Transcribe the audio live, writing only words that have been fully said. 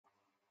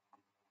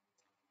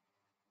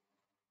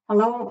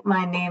Hello,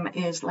 my name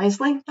is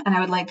Lesley, and I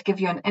would like to give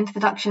you an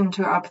introduction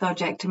to our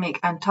project to make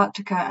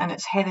Antarctica and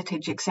its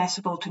heritage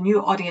accessible to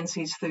new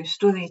audiences through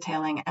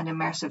storytelling and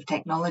immersive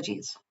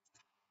technologies.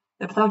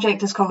 The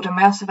project is called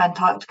Immersive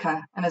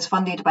Antarctica and is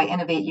funded by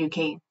Innovate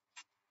UK.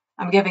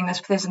 I'm giving this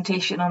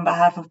presentation on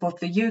behalf of both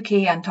the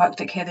UK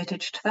Antarctic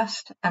Heritage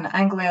Trust and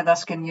Anglia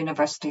Ruskin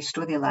University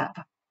Story Lab.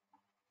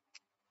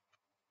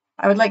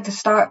 I would like to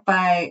start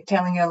by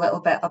telling you a little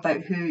bit about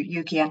who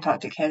UK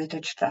Antarctic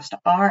Heritage Trust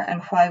are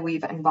and why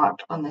we've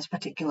embarked on this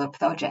particular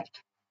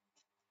project.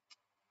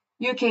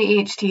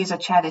 UKAHT is a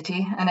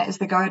charity and it is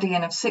the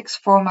guardian of 6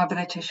 former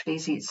British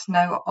bases,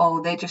 now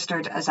all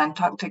registered as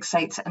Antarctic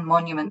sites and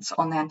monuments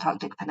on the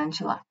Antarctic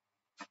Peninsula.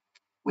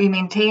 We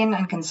maintain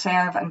and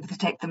conserve and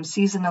protect them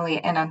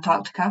seasonally in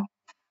Antarctica,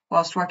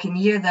 whilst working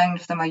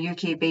year-round from our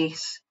UK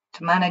base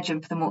to manage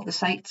and promote the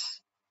sites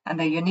and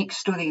their unique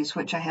stories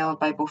which are held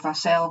by both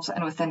ourselves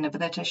and within the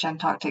British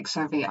Antarctic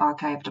Survey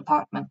Archive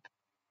Department.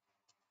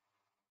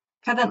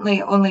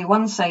 Currently, only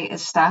one site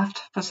is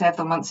staffed for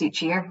several months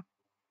each year.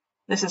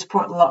 This is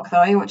Port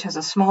Lochroy, which has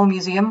a small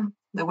museum,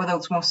 the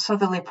world's most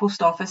southerly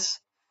post office,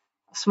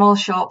 a small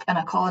shop and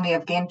a colony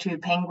of Gentoo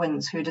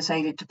penguins who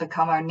decided to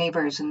become our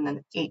neighbours in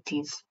the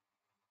 80s.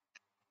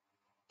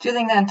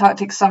 During the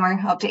Antarctic summer,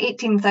 up to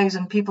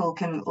 18,000 people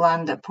can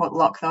land at Port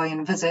Lochroy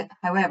and visit.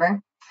 However,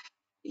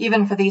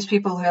 even for these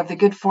people who have the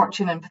good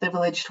fortune and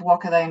privilege to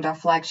walk around our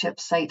flagship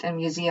site and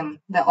museum,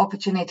 the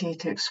opportunity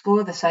to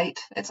explore the site,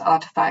 its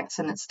artefacts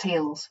and its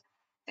tales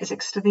is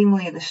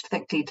extremely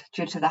restricted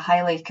due to the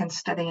highly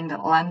constrained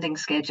landing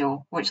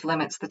schedule, which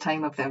limits the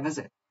time of their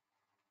visit.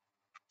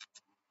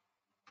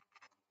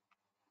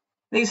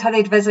 These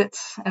hurried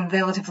visits and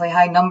relatively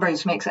high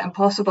numbers makes it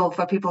impossible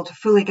for people to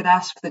fully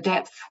grasp the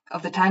depth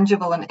of the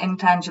tangible and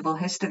intangible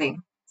history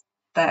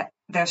that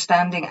they're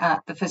standing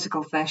at the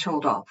physical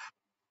threshold of.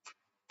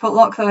 Port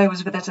Lochroy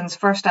was Britain's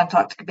first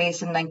Antarctic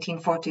base in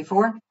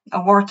 1944, a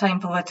wartime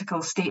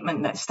political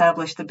statement that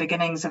established the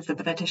beginnings of the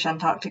British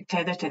Antarctic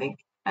Territory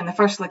and the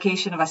first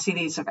location of a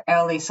series of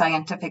early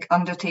scientific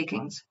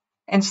undertakings,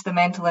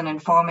 instrumental in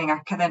informing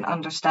our current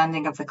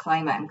understanding of the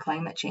climate and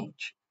climate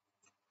change.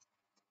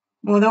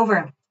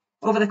 Moreover,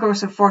 over the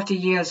course of 40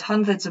 years,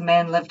 hundreds of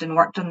men lived and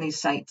worked on these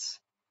sites.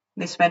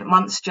 They spent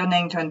months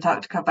journeying to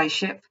Antarctica by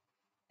ship.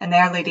 In the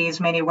early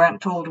days, many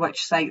weren't told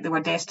which site they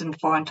were destined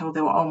for until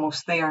they were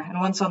almost there, and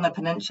once on the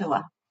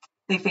peninsula,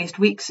 they faced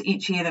weeks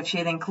each year of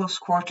sharing close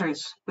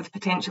quarters with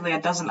potentially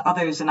a dozen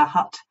others in a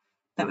hut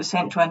that was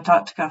sent to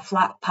Antarctica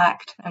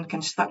flat-packed and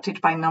constructed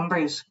by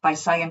numbers by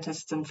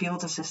scientists and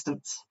field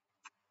assistants.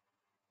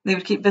 They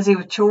would keep busy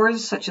with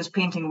chores such as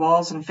painting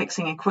walls and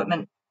fixing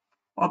equipment,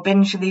 or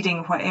binge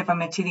reading whatever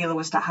material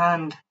was to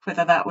hand,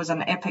 whether that was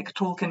an epic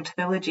Tolkien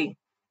trilogy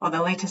or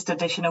the latest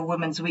edition of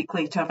Women's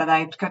Weekly to have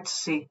arrived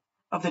courtesy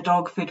of the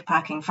dog food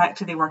packing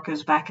factory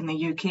workers back in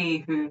the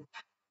UK who,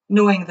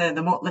 knowing the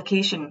remote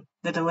location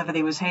the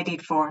delivery was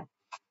headed for,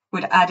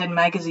 would add in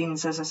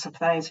magazines as a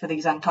surprise for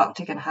these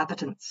Antarctic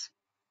inhabitants.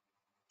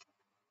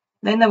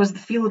 Then there was the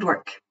field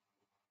work,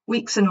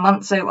 weeks and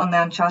months out on the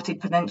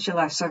uncharted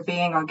peninsula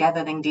surveying or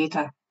gathering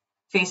data,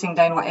 facing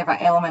down whatever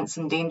elements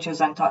and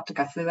dangers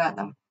Antarctica threw at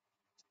them.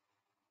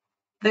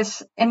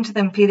 This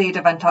interim period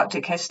of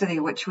Antarctic history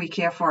which we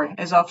care for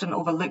is often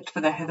overlooked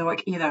for the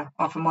heroic era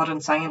or for modern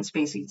science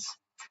bases,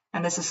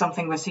 and this is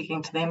something we're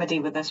seeking to remedy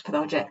with this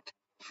project.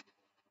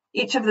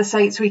 Each of the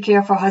sites we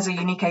care for has a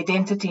unique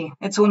identity,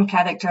 its own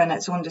character and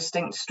its own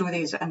distinct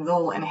stories and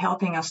role in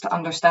helping us to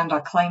understand our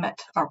climate,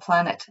 our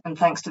planet, and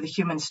thanks to the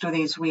human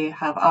stories we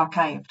have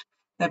archived,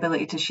 the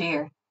ability to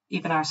share,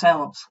 even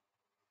ourselves.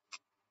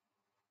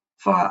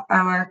 For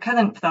our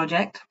current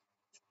project,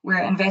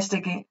 we're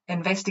investigating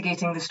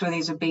the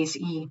stories of Base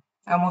E,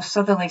 our most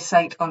southerly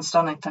site on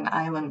Stonnington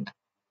Island.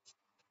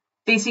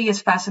 Base E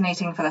is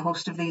fascinating for a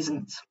host of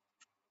reasons.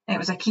 It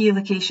was a key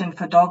location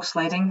for dog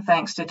sledding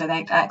thanks to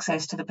direct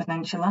access to the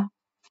peninsula.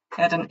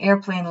 It had an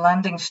airplane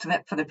landing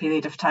strip for a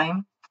period of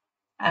time,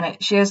 and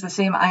it shares the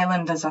same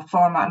island as a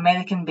former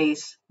American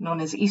base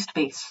known as East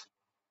Base,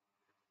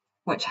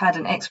 which had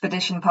an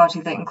expedition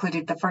party that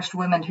included the first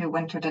women who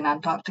wintered in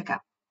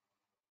Antarctica.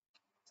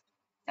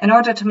 In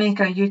order to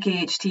make our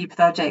UKAHT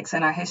projects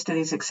and our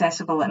histories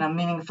accessible in a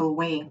meaningful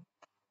way,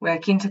 we are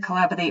keen to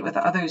collaborate with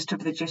others to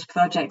produce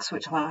projects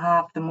which will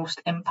have the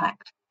most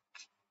impact.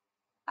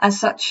 As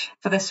such,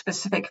 for this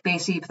specific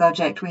Base E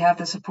project, we have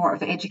the support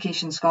of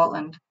Education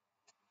Scotland,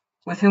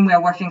 with whom we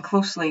are working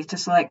closely to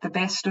select the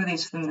best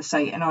stories from the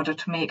site in order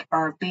to make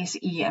our Base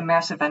E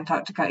Immersive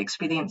Antarctica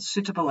experience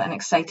suitable and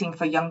exciting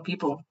for young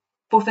people,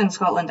 both in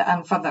Scotland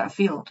and further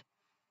afield,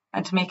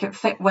 and to make it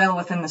fit well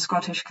within the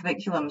Scottish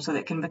curriculum so that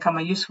it can become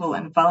a useful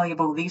and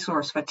valuable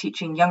resource for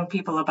teaching young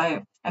people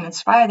about and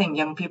inspiring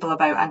young people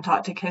about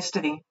Antarctic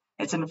history,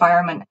 its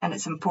environment and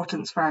its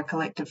importance for our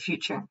collective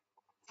future.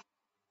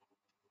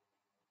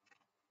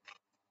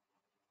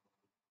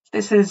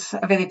 This is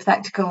a very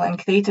practical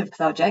and creative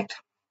project,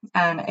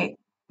 and it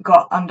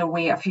got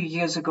underway a few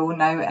years ago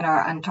now in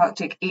our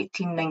Antarctic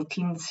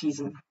 1819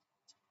 season.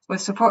 With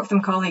support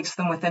from colleagues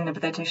from within the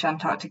British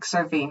Antarctic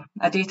Survey,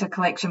 a data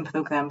collection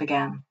programme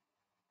began.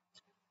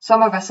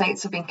 Some of our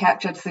sites have been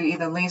captured through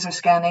either laser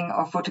scanning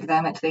or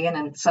photogrammetry, and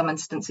in some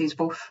instances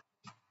both.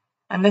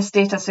 And this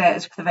dataset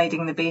is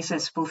providing the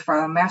basis both for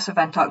our Immersive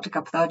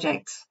Antarctica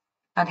projects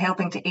and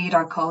helping to aid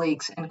our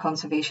colleagues in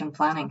conservation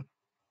planning.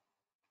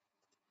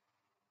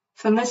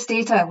 From this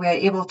data, we are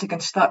able to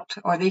construct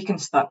or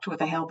reconstruct, with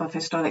the help of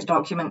historic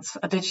documents,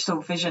 a digital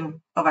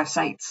vision of our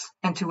sites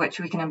into which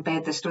we can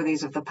embed the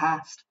stories of the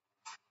past.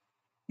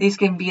 These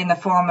can be in the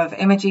form of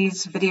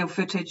images, video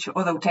footage,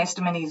 oral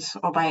testimonies,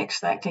 or by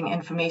extracting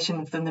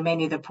information from the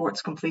many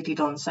reports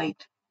completed on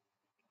site.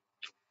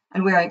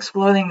 And we are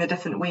exploring the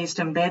different ways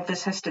to embed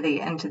this history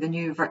into the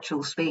new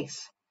virtual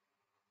space.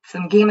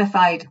 From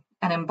gamified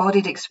and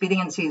embodied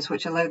experiences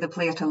which allow the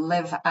player to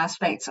live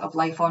aspects of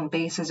life on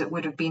base as it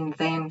would have been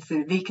then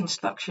through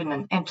reconstruction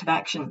and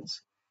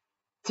interactions,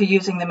 to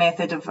using the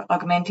method of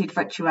augmented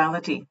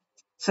virtuality,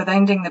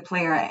 surrounding the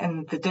player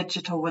in the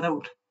digital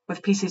world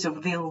with pieces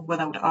of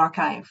real-world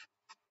archive,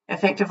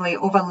 effectively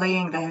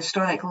overlaying the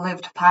historic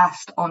lived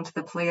past onto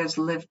the player's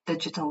lived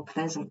digital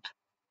present.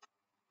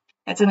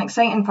 It's an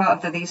exciting part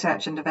of the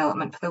research and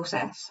development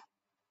process.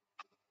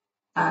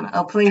 And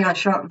I'll play you a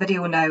short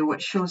video now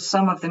which shows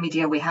some of the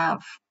media we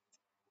have.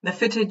 The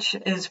footage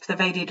is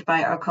provided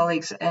by our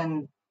colleagues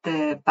in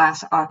the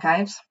BAS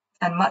archives,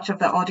 and much of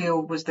the audio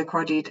was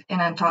recorded in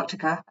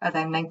Antarctica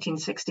around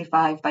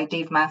 1965 by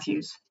Dave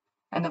Matthews,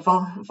 and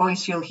the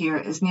voice you'll hear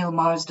is Neil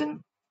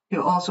Marsden,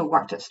 who also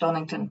worked at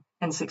Stonington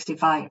in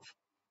 '65.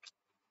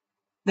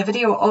 The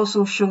video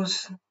also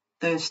shows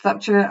the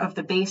structure of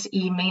the Base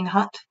E main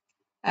hut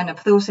and the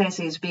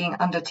processes being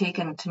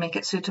undertaken to make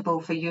it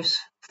suitable for use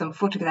from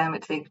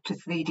photogrammetry to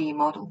 3D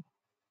model.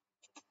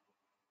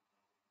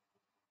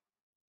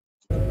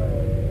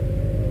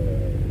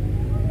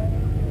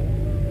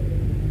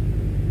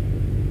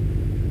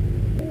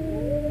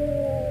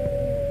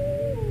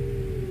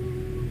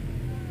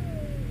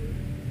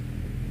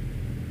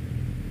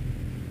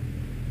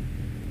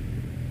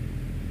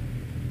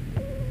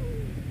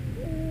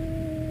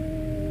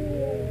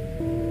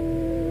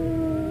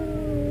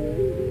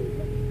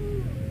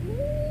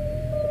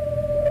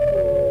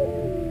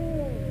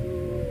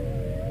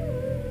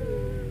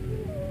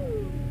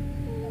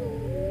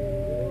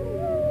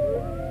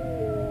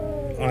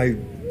 I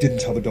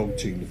didn't have a dog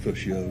team the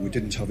first year. We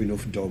didn't have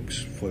enough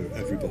dogs for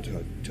everybody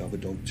to have a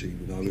dog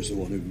team, and I was the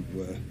one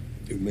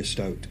who missed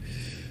out.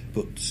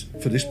 But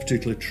for this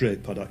particular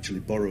trip, I'd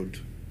actually borrowed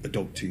a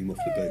dog team off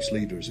the base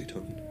leader, as it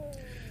happened.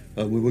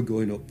 And we were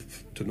going up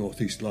to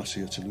North East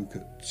Glacier to look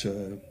at,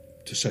 to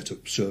set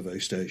up survey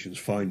stations,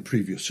 find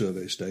previous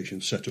survey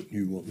stations, set up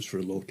new ones for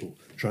a local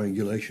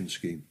triangulation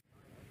scheme.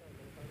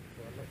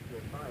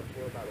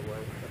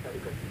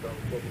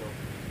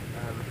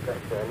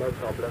 But no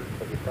problem.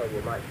 As you say,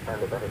 you might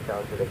stand a better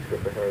chance of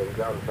skipper hearing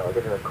John, so I'll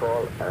give him a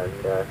call and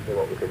see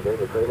what we can do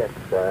between it.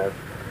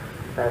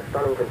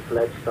 Stonington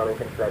sledge,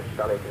 Stonington sledge,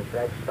 Stonington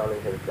sledge,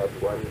 Stonington sledge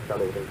 1,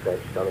 Stonington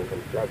sledge,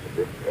 Stonington sledge.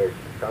 This is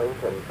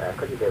Stonington.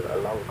 Could you give a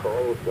long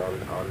call, John,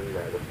 on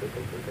the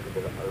frequency? Could you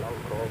give a long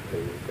call,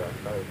 please?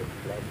 Stonington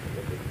sledge,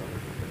 this is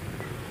Stonington.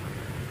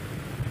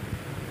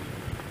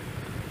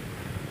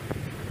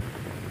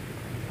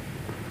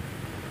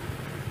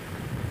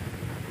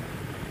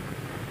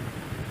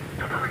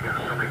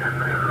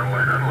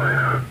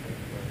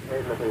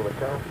 Here's nothing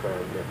myself, so do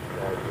you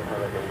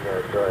have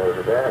anything going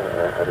over there,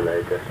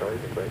 Adelaide,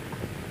 Stonington, please?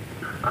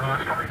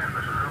 Stonington,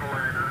 this is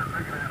Adelaide,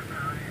 making out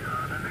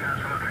anything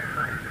else okay,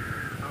 thanks.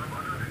 I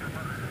don't think I've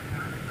done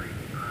anything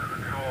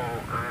until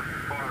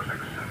 4 or 6,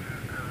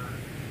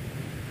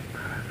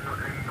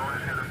 nothing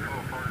noise here at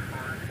 455.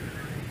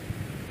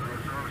 So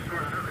I'm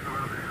sorry, I don't think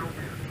I'll be able to help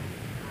you.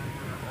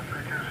 I'll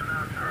take care of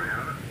now, sorry,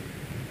 Alan.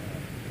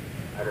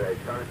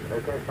 Adelaide, Stonington,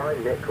 okay, fine,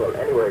 Nick. Well,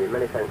 anyway,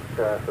 many thanks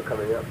for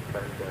coming up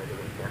and giving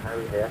us your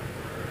hand here.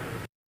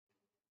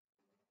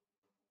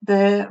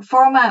 The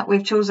format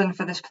we've chosen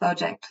for this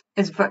project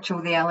is virtual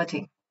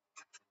reality.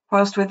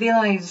 Whilst we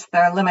realise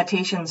there are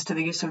limitations to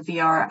the use of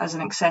VR as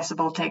an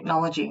accessible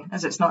technology,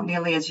 as it's not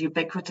nearly as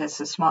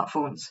ubiquitous as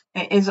smartphones,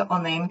 it is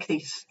on the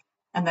increase,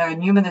 and there are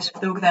numerous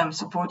programmes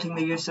supporting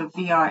the use of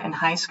VR in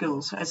high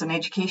schools as an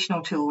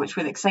educational tool, which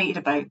we're excited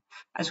about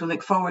as we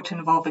look forward to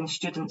involving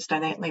students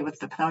directly with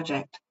the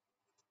project.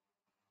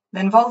 The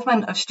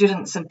involvement of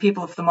students and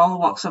people from all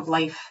walks of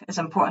life is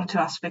important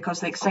to us because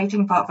the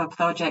exciting part of a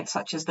project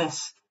such as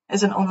this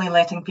isn't only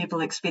letting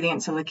people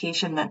experience a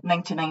location that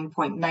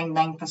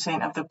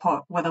 99.99% of the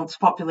world's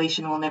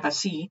population will never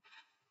see,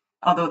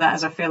 although that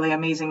is a fairly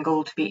amazing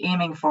goal to be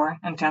aiming for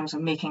in terms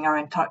of making our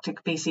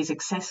Antarctic bases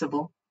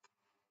accessible.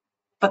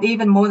 But the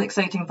even more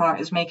exciting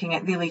part is making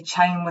it really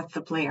chime with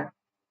the player.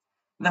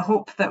 The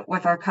hope that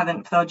with our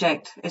current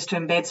project is to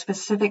embed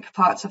specific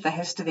parts of the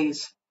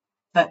histories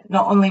that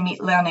not only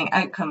meet learning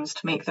outcomes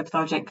to make the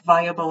project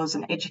viable as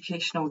an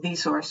educational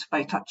resource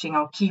by touching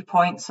on key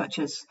points such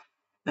as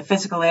the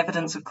physical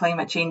evidence of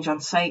climate change on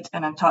site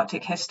and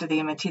Antarctic history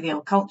and material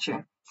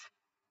culture,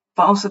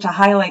 but also to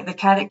highlight the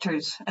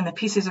characters and the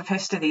pieces of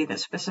history that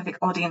specific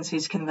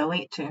audiences can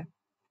relate to.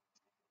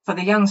 For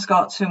the young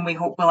Scots whom we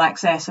hope will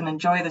access and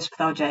enjoy this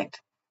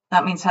project,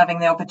 that means having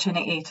the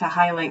opportunity to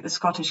highlight the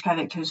Scottish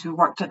characters who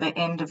worked at the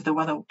end of the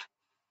world.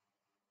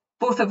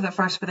 Both of the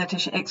first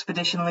British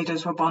expedition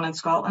leaders were born in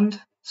Scotland,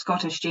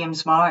 Scottish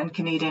James Marr and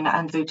Canadian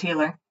Andrew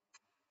Taylor,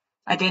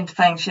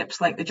 identifying ships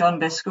like the John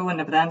Biscoe and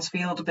the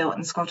Bransfield built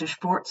in Scottish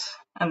ports,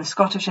 and the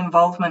Scottish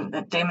involvement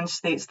that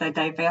demonstrates the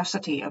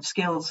diversity of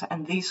skills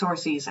and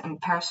resources and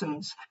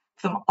persons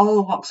from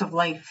all walks of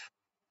life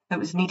that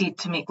was needed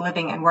to make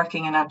living and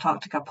working in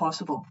Antarctica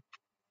possible.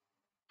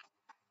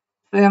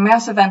 Through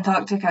Immersive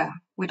Antarctica,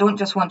 we don't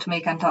just want to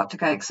make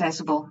Antarctica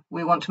accessible,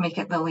 we want to make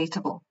it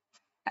relatable.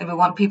 And we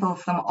want people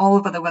from all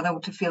over the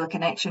world to feel a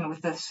connection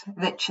with this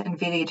rich and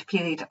varied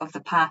period of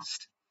the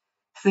past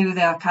through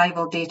the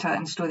archival data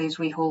and stories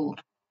we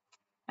hold.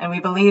 And we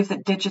believe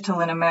that digital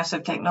and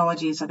immersive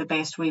technologies are the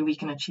best way we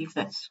can achieve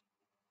this.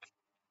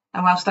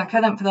 And whilst our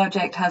current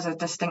project has a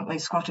distinctly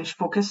Scottish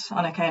focus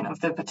on account of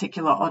the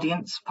particular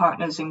audience,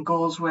 partners and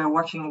goals we're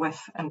working with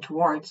and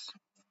towards,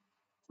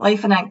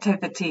 life and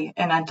activity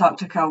in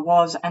Antarctica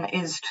was and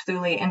is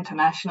truly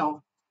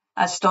international,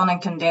 as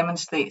Stonington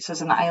demonstrates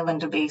as an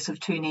island base of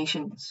two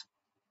nations.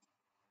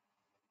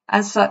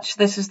 As such,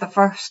 this is the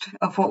first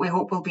of what we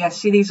hope will be a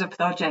series of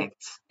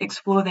projects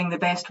exploring the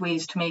best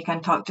ways to make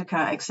Antarctica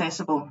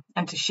accessible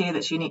and to share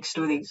its unique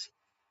stories.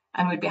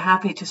 And we'd be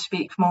happy to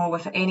speak more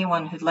with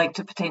anyone who'd like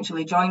to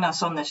potentially join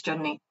us on this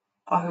journey,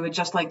 or who would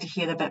just like to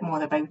hear a bit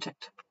more about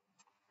it.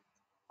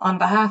 On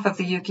behalf of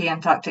the UK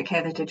Antarctic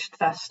Heritage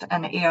Trust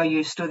and the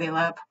ARU Story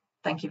Lab,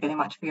 thank you very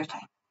much for your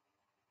time.